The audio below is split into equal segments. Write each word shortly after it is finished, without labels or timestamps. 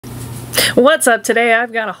What's up? Today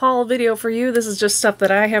I've got a haul video for you. This is just stuff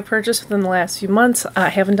that I have purchased within the last few months. I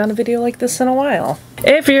haven't done a video like this in a while.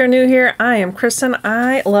 If you're new here, I am Kristen.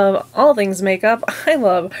 I love all things makeup. I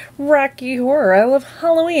love Rocky Horror. I love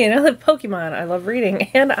Halloween. I love Pokemon. I love reading.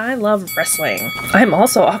 And I love wrestling. I'm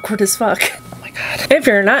also awkward as fuck. Oh my god. If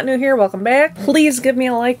you're not new here, welcome back. Please give me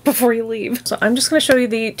a like before you leave. So I'm just going to show you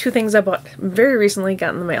the two things I bought very recently,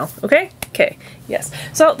 got in the mail. Okay? Okay. Yes.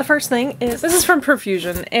 So the first thing is, this is from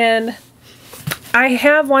Profusion, and I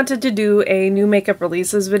have wanted to do a new makeup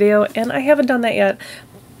releases video, and I haven't done that yet.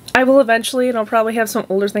 I will eventually, and I'll probably have some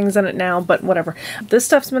older things in it now, but whatever. This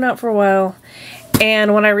stuff's been out for a while,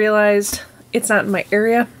 and when I realized it's not in my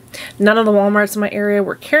area, none of the Walmarts in my area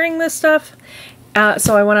were carrying this stuff,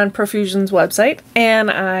 so I went on Profusion's website,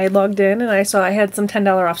 and I logged in, and I saw I had some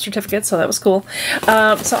 $10 off certificates, so that was cool.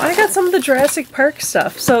 So I got some of the Jurassic Park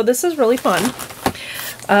stuff, so this is really fun.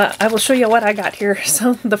 I will show you what I got here.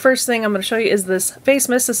 So the first thing I'm going to show you is this face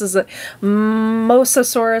mist. This is a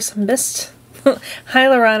Mosasaurus Mist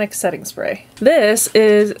Hyaluronic Setting Spray. This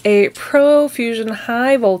is a Profusion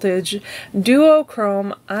High Voltage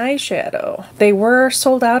Duochrome Eyeshadow. They were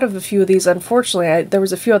sold out of a few of these, unfortunately. There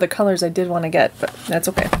was a few other colors I did want to get, but that's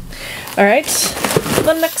okay. Alright,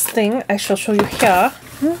 the next thing I shall show you here.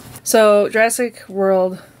 So, Jurassic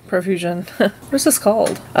World Profusion. What is this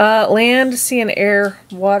called? Land, Sea, and Air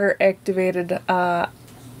Water Activated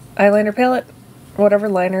Eyeliner Palette. Whatever,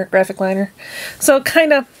 liner, graphic liner. So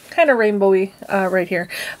kind of rainbowy right here.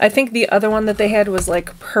 I think the other one that they had was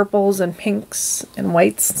like purples and pinks and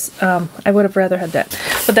whites. I would have rather had that.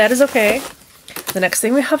 But that is okay. The next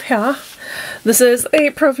thing we have here. This is a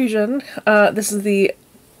Profusion. This is the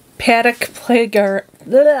Paddock Playground.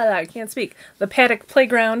 I can't speak. The Paddock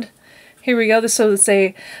Playground. Here we go. So it's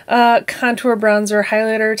a contour bronzer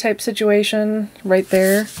highlighter type situation right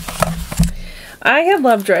there. I have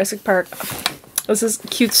loved Jurassic Park. This is a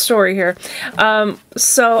cute story here.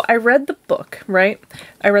 So I read the book, right?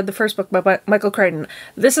 I read the first book by Michael Crichton.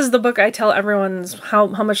 This is the book I tell everyone how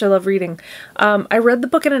much I love reading. I read the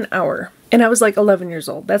book in an hour, and I was like 11 years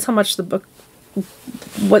old. That's how much the book,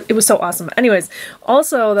 it was so awesome. Anyways,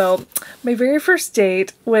 also though, my very first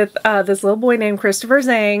date with this little boy named Christopher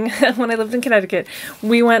Zhang, when I lived in Connecticut,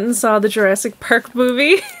 we went and saw the Jurassic Park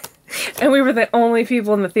movie. And we were the only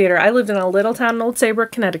people in the theater. I lived in a little town in Old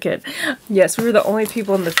Saybrook, Connecticut. Yes, we were the only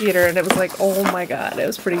people in the theater, and it was like, oh my god, it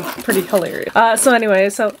was pretty hilarious. So anyway,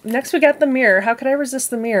 so next we got the mirror. How could I resist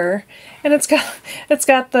the mirror? And it's got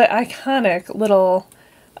the iconic little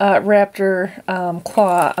raptor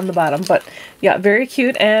claw on the bottom. But yeah, very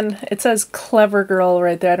cute, and it says Clever Girl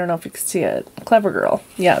right there. I don't know if you can see it. Clever Girl.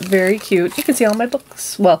 Yeah, very cute. You can see all my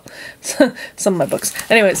books. Well, some of my books.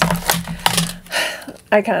 Anyways.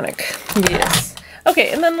 Iconic. Yes.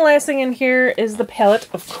 Okay, and then the last thing in here is the palette,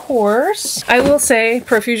 of course. I will say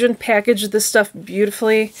Profusion packaged this stuff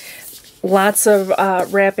beautifully. Lots of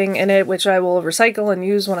wrapping in it, which I will recycle and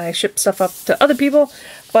use when I ship stuff up to other people.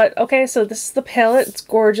 But, okay, so this is the palette. It's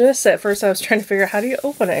gorgeous. At first I was trying to figure out how do you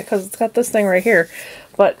open it, because it's got this thing right here.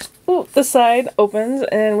 But, ooh, the side opens,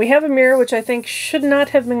 and we have a mirror, which I think should not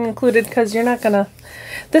have been included, because you're not gonna...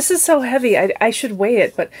 This is so heavy. I should weigh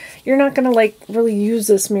it, but you're not gonna, like, really use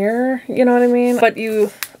this mirror, you know what I mean? But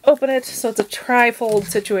you open it, so it's a tri-fold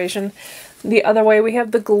situation. The other way, we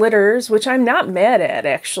have the glitters, which I'm not mad at,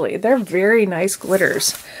 actually. They're very nice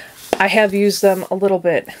glitters. I have used them a little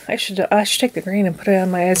bit. I should take the green and put it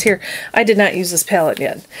on my eyes here. I did not use this palette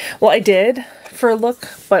yet. Well, I did for a look,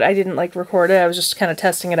 but I didn't, like, record it. I was just kind of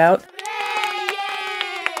testing it out.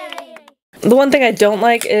 The one thing I don't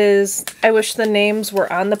like is I wish the names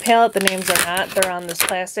were on the palette. The names are not. They're on this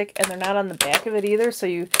plastic, and they're not on the back of it either. So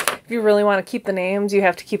if you really want to keep the names, you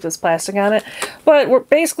have to keep this plastic on it. But we're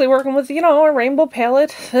basically working with, you know, a rainbow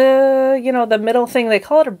palette. You know, the middle thing, they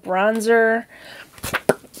call it a bronzer.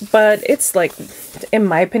 But it's like, in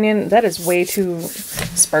my opinion, that is way too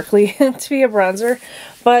sparkly to be a bronzer.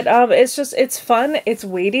 But it's fun. It's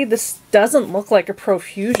weighty. This doesn't look like a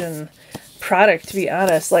Profusion product, to be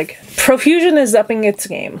honest. Like, Profusion is upping its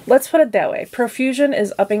game. Let's put it that way. Profusion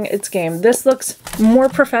is upping its game. This looks more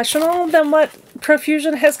professional than what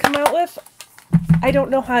Profusion has come out with. I don't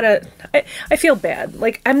know how to... I feel bad.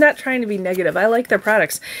 Like, I'm not trying to be negative. I like their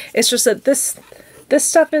products. It's just that this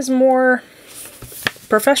stuff is more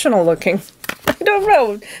professional looking. I don't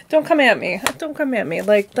know. Don't come at me. Don't come at me.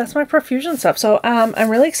 Like, that's my Profusion stuff. So, I'm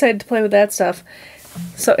really excited to play with that stuff.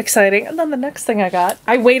 So exciting. And then the next thing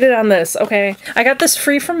I waited on this, okay? I got this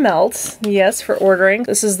free from Melt, yes, for ordering.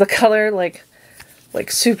 This is the color, like, like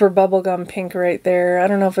super bubblegum pink right there. I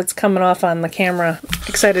don't know if it's coming off on the camera.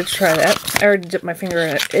 Excited to try that. I already dipped my finger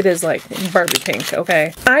in it. It is like Barbie pink,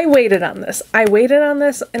 okay? I waited on this. I waited on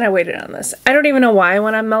this and I waited on this. I don't even know why I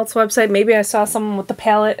went on Melt's website. Maybe I saw someone with the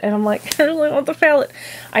palette and I'm like, I really want the palette.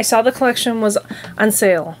 I saw the collection was on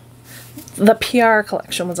sale. The PR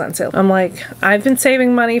collection was on sale. I'm like, I've been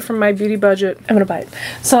saving money from my beauty budget. I'm gonna buy it.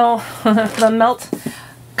 So the Melt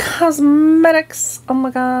Cosmetics. Oh my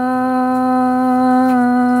god.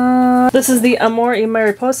 This is the Amor y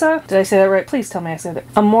Mariposa. Did I say that right? Please tell me I said it.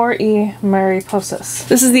 Amor y Mariposas.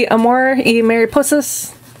 This is the Amor y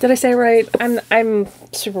Mariposas. Did I say it right? I'm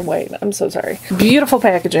super white. I'm so sorry. Beautiful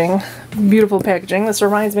packaging. Beautiful packaging. This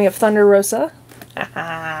reminds me of Thunder Rosa.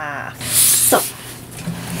 So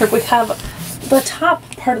here we have the top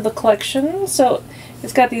part of the collection. So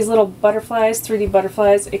it's got these little butterflies, 3D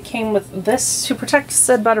butterflies. It came with this to protect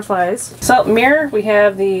said butterflies. So mirror, we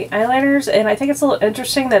have the eyeliners, and I think it's a little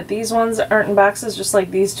interesting that these ones aren't in boxes, just like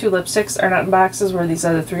these two lipsticks are not in boxes where these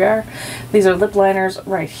other three are. These are lip liners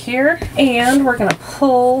right here. And we're gonna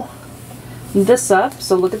pull this up.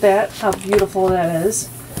 So look at that, how beautiful that is.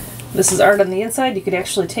 This is art on the inside. You could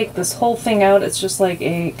actually take this whole thing out. It's just like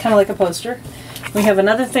a, kind of like a poster. We have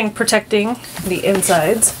another thing protecting the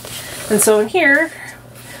insides. And so in here,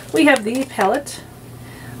 we have the palette,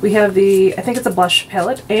 we have the, I think it's a blush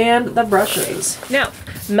palette, and the brushes. Now,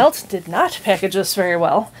 Melt did not package this very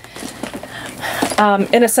well,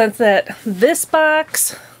 in a sense that this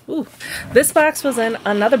box was in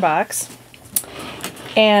another box,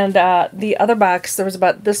 and the other box, there was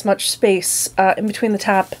about this much space in between the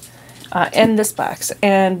top and this box,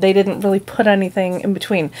 and they didn't really put anything in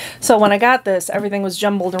between. So when I got this, everything was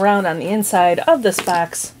jumbled around on the inside of this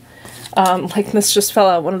box. Like this just fell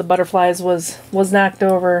out. One of the butterflies was knocked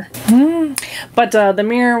over. But the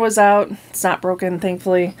mirror was out. It's not broken,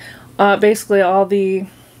 thankfully. Basically all the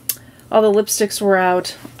lipsticks were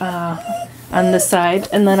out on this side,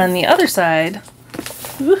 and then on the other side,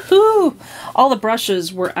 woohoo! All the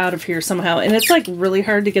brushes were out of here somehow, and it's like really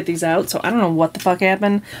hard to get these out, so I don't know what the fuck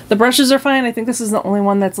happened. The brushes are fine. I think this is the only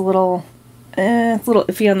one that's a little it's a little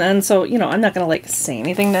iffy on the end, so you know, I'm not gonna like say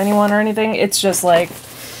anything to anyone or anything. It's just like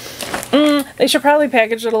they should probably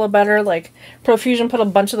package it a little better. Like Profusion put a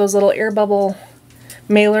bunch of those little air bubble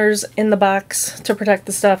mailers in the box to protect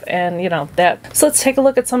the stuff, and you know that. So let's take a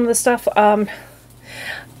look at some of the stuff. I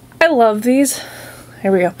love these.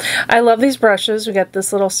 Here we go. I love these brushes. We got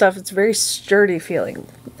this little stuff. It's very sturdy feeling.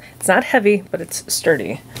 It's not heavy, but it's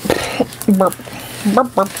sturdy. Burp.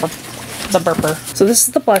 Burp, burp, burp. The burper. So this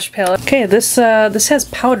is the blush palette. Okay, this has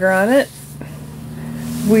powder on it.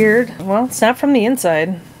 Weird. Well, it's not from the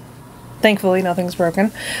inside. Thankfully, nothing's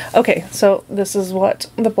broken. Okay, so this is what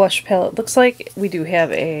the blush palette looks like. We do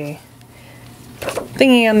have a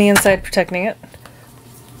thingy on the inside protecting it.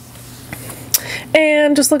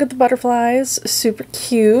 And just look at the butterflies, super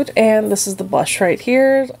cute. And this is the blush right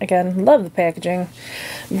here. Again, love the packaging.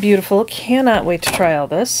 Beautiful, cannot wait to try all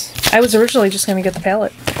this. I was originally just gonna get the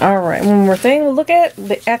palette. All right, one more thing, look at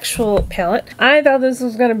the actual palette. I thought this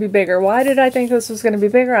was gonna be bigger. Why did I think this was gonna be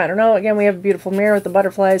bigger? I don't know. Again, we have a beautiful mirror with the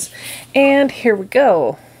butterflies. And here we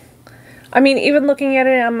go. I mean, even looking at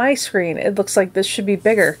it on my screen, it looks like this should be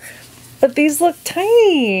bigger. But these look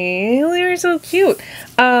tiny. They're so cute.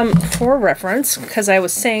 For reference, because I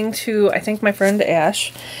was saying to, I think my friend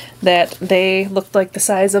Ash, that they looked like the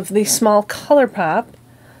size of the small ColourPop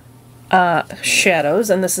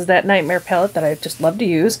shadows, and this is that Nightmare palette that I just love to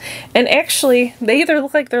use. And actually, they either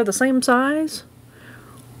look like they're the same size,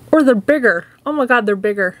 or they're bigger. Oh my god, they're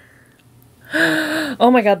bigger.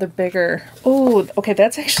 Oh my god, they're bigger. Oh, okay,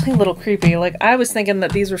 that's actually a little creepy. Like, I was thinking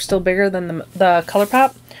that these were still bigger than the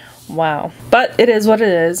ColourPop. Wow. But it is what it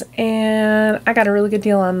is, and I got a really good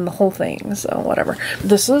deal on the whole thing, so whatever.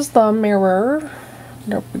 This is the mirror.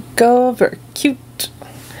 There we go. Very cute.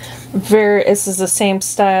 This is the same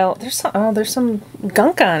style. There's some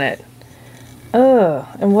gunk on it. Ugh.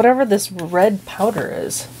 And whatever this red powder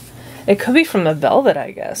is. It could be from the velvet,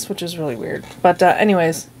 I guess, which is really weird. But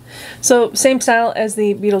anyways, so same style as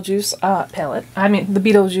the Beetlejuice palette. I mean, the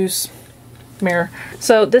Beetlejuice mirror.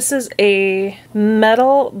 So this is a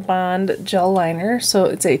Metal Bond gel liner, so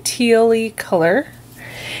it's a teal-y color,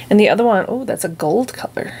 and the other one, oh, that's a gold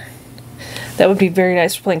color. That would be very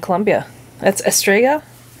nice for playing Columbia. That's Estrella,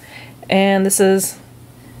 and this is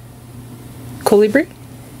Colibri.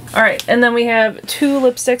 All right, and then we have two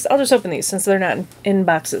lipsticks. I'll just open these since they're not in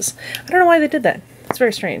boxes. I don't know why they did that. It's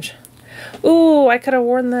very strange. Ooh, I could have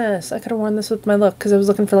worn this. I could have worn this with my look because I was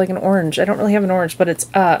looking for like an orange. I don't really have an orange, but it's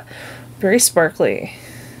very sparkly.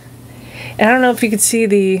 And I don't know if you could see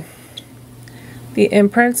the the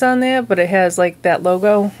imprints on that, but it has like that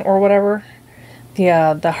logo or whatever.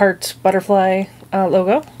 The heart butterfly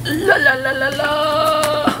logo. La la la la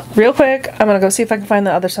la. Real quick, I'm gonna go see if I can find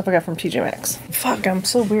the other stuff I got from TJ Maxx. Fuck, I'm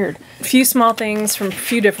so weird. A few small things from a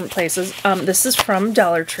few different places. This is from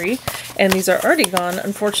Dollar Tree, and these are already gone,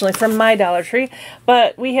 unfortunately, from my Dollar Tree.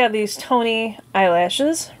 But we have these Tony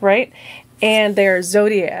eyelashes, right? And they're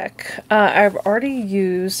Zodiac. I've already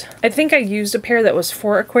used, I think I used a pair that was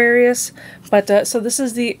for Aquarius, but so this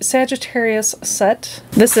is the Sagittarius set.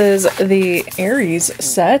 This is the Aries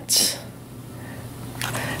set.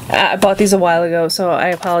 I bought these a while ago, so I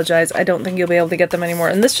apologize. I don't think you'll be able to get them anymore.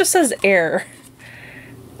 And this just says air,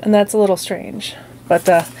 and that's a little strange, but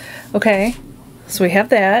okay. So we have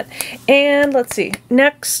that, and let's see,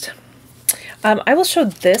 next. I will show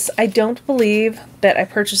this. I don't believe that I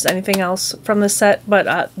purchased anything else from this set,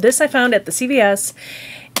 but this I found at the CVS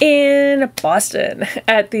in Boston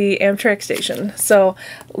at the Amtrak station. So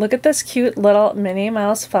look at this cute little Minnie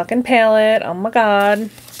Mouse fucking palette. Oh my god.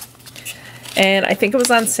 And I think it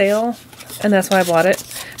was on sale, and that's why I bought it.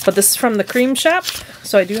 But this is from the CREME shop,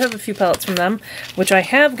 so I do have a few palettes from them, which I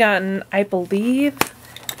have gotten, I believe,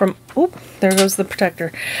 from, oop, there goes the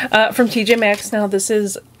protector, from TJ Maxx. Now this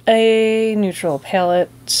is a neutral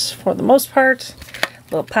palette for the most part.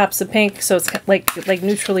 Little pops of pink, so it's like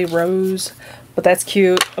neutrally rose, but that's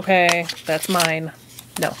cute. Okay, that's mine.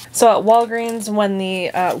 No. So at Walgreens, when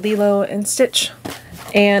the LILO and Stitch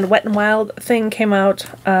and Wet n Wild thing came out,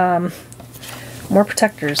 more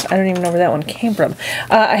protectors. I don't even know where that one came from.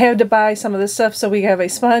 I had to buy some of this stuff, so we have a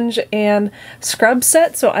sponge and scrub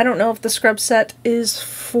set. So I don't know if the scrub set is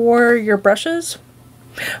for your brushes,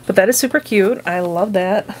 but that is super cute. I love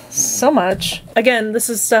that so much. Again, this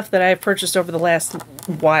is stuff that I've purchased over the last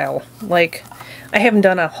while. Like, I haven't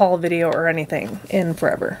done a haul video or anything in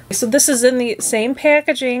forever. So this is in the same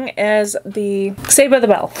packaging as the Saved by the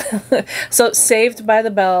Bell. So Saved by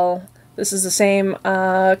the Bell, this is the same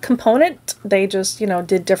component. They just, you know,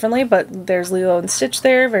 did differently, but there's Lilo and Stitch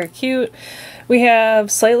there. Very cute. We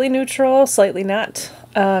have slightly neutral, slightly not.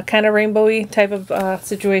 Kind of rainbowy type of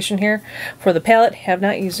situation here for the palette. Have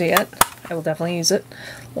not used it yet. I will definitely use it.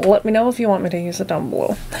 Let me know if you want me to use it down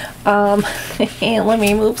below. Let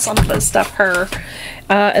me move some of this stuff here.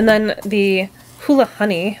 And then the Hula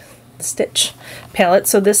Honey Stitch palette.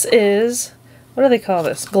 So this is, what do they call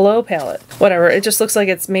this? Glow palette. Whatever. It just looks like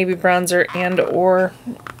it's maybe bronzer and or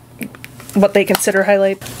what they consider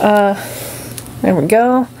highlight. There we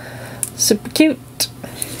go. Super cute.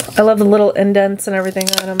 I love the little indents and everything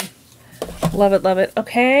on them. Love it, love it.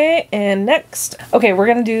 Okay, and next. Okay, we're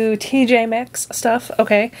gonna do TJ Maxx stuff.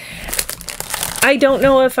 Okay. I don't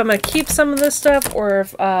know if I'm gonna keep some of this stuff or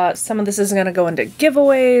if some of this is gonna go into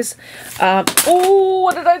giveaways. Oh,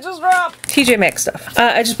 what did I just drop? TJ Maxx stuff.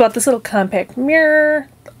 I just bought this little compact mirror.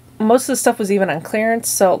 Most of the stuff was even on clearance,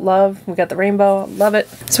 so love. We got the rainbow, love it.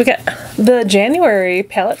 So we got the January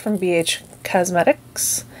palette from BH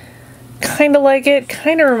Cosmetics. Kind of like it.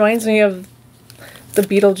 Kind of reminds me of the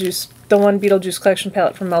Beetlejuice, the one Beetlejuice collection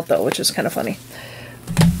palette from Melto, which is kind of funny.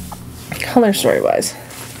 Color story wise.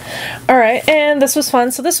 Alright, and this was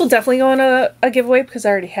fun. So this will definitely go in a giveaway because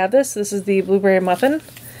I already have this. This is the Blueberry Muffin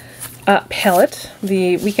palette,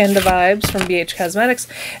 the Weekend Vibes from BH Cosmetics.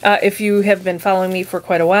 If you have been following me for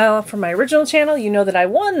quite a while from my original channel, you know that I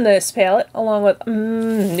won this palette along with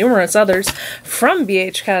numerous others from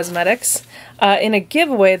BH Cosmetics in a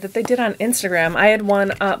giveaway that they did on Instagram. I had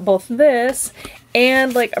won both this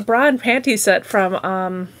and like a bra and panty set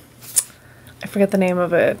from I forget the name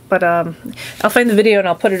of it, but I'll find the video and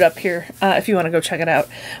I'll put it up here if you want to go check it out.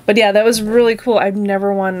 But yeah, that was really cool. I've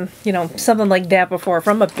never won, you know, something like that before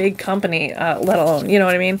from a big company, let alone, you know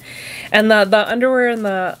what I mean? And the underwear and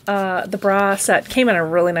the bra set came in a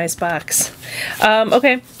really nice box.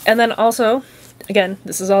 Okay, and then also, again,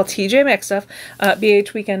 this is all TJ Maxx stuff.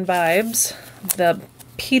 BH Weekend Vibes, the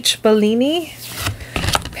Peach Bellini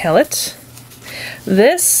palette.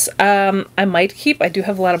 This, I might keep. I do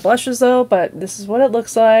have a lot of blushes though, but this is what it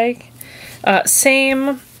looks like.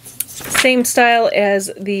 Same style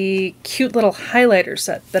as the cute little highlighter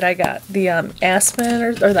set that I got. The Aspen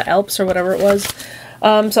or the Alps or whatever it was.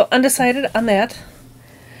 So undecided on that,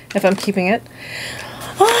 if I'm keeping it.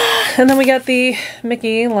 And then we got the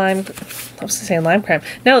Mickey Lime, I was saying Lime Crime.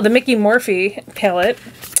 No, the Mickey Morphe palette,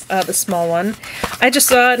 the small one. I just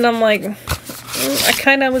saw it and I'm like, I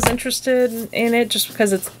kind of was interested in it just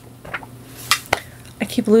because it's, I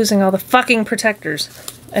keep losing all the fucking protectors.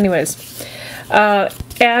 Anyways,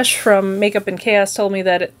 Ash from Makeup and Chaos told me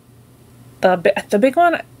that the big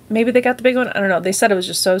one, maybe they got the big one. I don't know. They said it was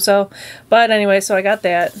just so-so. But anyway, so I got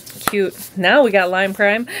that. Cute. Now we got Lime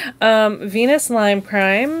Crime. Venus Lime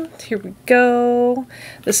Crime. Here we go.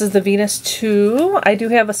 This is the Venus 2. I do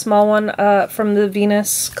have a small one from the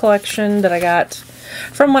Venus collection that I got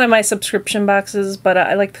from one of my subscription boxes. But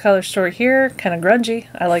I like the color story here. Kind of grungy.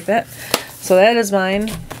 I like that. So that is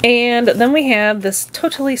mine. And then we have this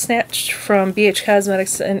Totally Snatched from BH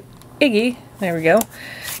Cosmetics and Iggy. There we go.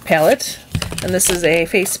 Palette. And this is a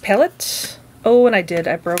face palette. Oh, and I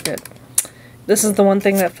broke it. This is the one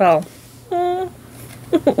thing that fell.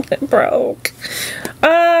 It broke.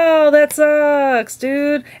 Oh, that sucks,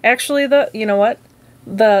 dude. Actually, you know what?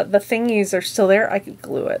 The thingies are still there. I could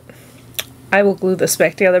glue it. I will glue this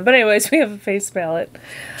back together. But anyways, we have a face palette.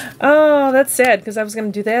 Oh, that's sad because I was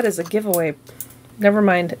going to do that as a giveaway. Never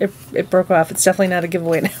mind. It broke off. It's definitely not a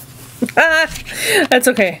giveaway now. That's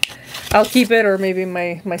okay. I'll keep it, or maybe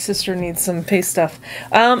my sister needs some face stuff.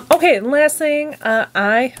 Okay, last thing.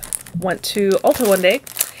 I went to Ulta one day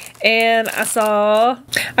and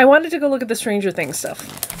I wanted to go look at the Stranger Things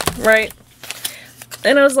stuff, right?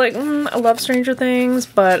 And I was like, I love Stranger Things,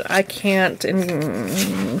 but I can't.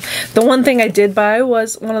 The one thing I did buy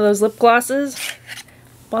was one of those lip glosses.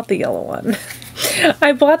 Bought the yellow one.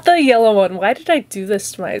 I bought the yellow one. Why did I do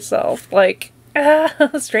this to myself? Like,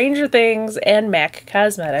 Stranger Things and MAC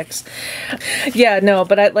Cosmetics. Yeah, no,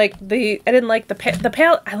 but I didn't like the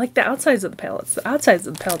palette. I like the outsides of the palettes. The outsides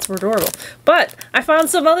of the palettes were adorable. But I found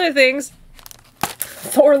some other things.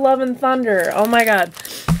 Thor Love and Thunder. Oh my god.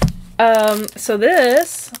 So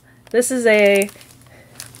this is a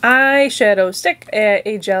eyeshadow stick,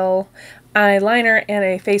 a gel eyeliner, and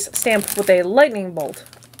a face stamp with a lightning bolt.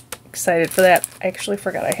 Excited for that. I actually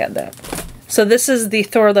forgot I had that. So this is the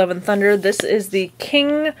Thor Love and Thunder. This is the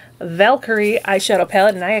King Valkyrie eyeshadow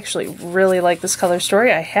palette, and I actually really like this color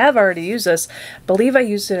story. I have already used this. I believe I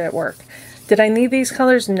used it at work. Did I need these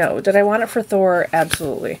colors? No. Did I want it for Thor?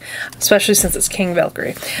 Absolutely. Especially since it's King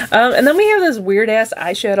Valkyrie. And then we have this weird-ass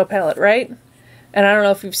eyeshadow palette, right? And I don't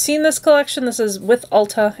know if you've seen this collection. This is with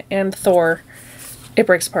Ulta and Thor. It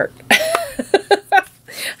breaks apart.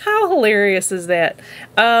 How hilarious is that?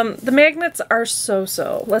 The magnets are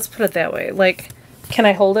so-so. Let's put it that way. Like, can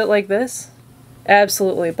I hold it like this?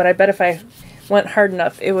 Absolutely. But I bet if I went hard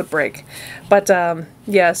enough, it would break. But,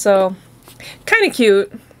 yeah, so kind of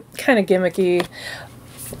cute. Kind of gimmicky.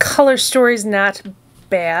 Color story's not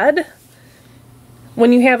bad.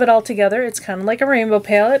 When you have it all together, it's kind of like a rainbow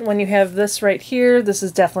palette. When you have this right here, this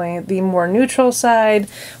is definitely the more neutral side.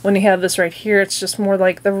 When you have this right here, it's just more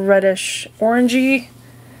like the reddish orangey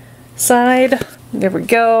side. There we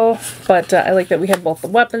go. But I like that we have both the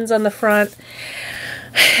weapons on the front.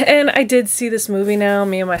 And I did see this movie now.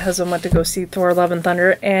 Me and my husband went to go see Thor Love and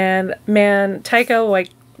Thunder. And man, Taika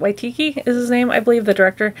Waititi is his name, I believe, the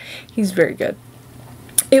director. He's very good.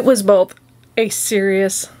 It was both a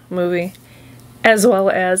serious movie as well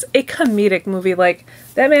as a comedic movie. Like,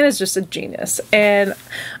 that man is just a genius. And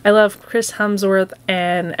I love Chris Hemsworth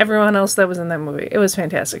and everyone else that was in that movie. It was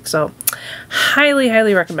fantastic. So, highly,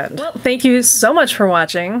 highly recommend. Well, thank you so much for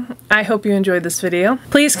watching. I hope you enjoyed this video.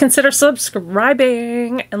 Please consider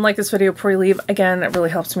subscribing and like this video before you leave. Again, it really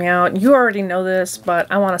helps me out. You already know this,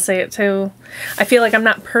 but I want to say it too. I feel like I'm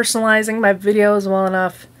not personalizing my videos well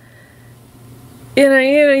enough.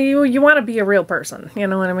 You want to be a real person. You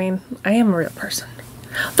know what I mean? I am a real person.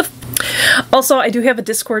 Also, I do have a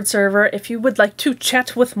Discord server if you would like to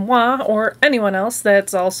chat with moi or anyone else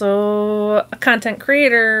that's also a content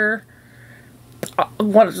creator,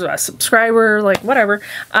 a subscriber, like whatever.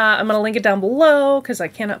 I'm going to link it down below because I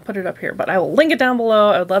cannot put it up here, but I will link it down below.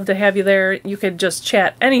 I would love to have you there. You could just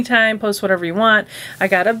chat anytime, post whatever you want. I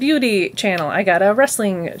got a beauty channel. I got a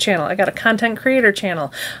wrestling channel. I got a content creator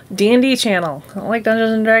channel, D&D channel. I like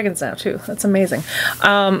Dungeons and Dragons now too. That's amazing.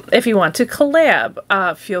 If you want to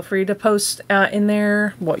collab, feel free to post in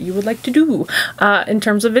there what you would like to do in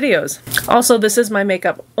terms of videos. Also, this is my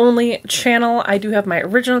makeup only channel. I do have my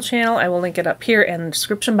original channel. I will link it up here in the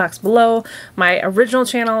description box below. My original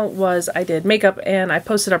channel was I did makeup and I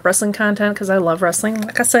posted up wrestling content because I love wrestling,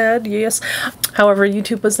 like I said, yes. However,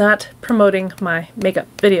 YouTube was not promoting my makeup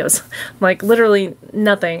videos. Like literally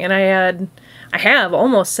nothing. And I have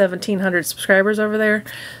almost 1,700 subscribers over there.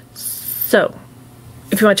 So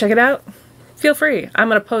if you want to check it out, feel free. I'm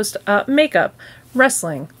going to post makeup,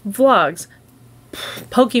 wrestling, vlogs,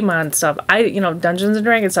 Pokemon stuff, Dungeons and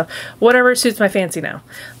Dragons stuff, whatever suits my fancy now.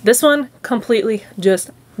 This one, completely just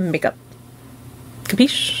makeup.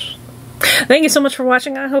 Capiche? Thank you so much for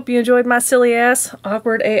watching. I hope you enjoyed my silly ass,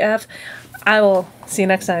 awkward AF. I will see you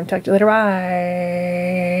next time. Talk to you later.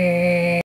 Bye.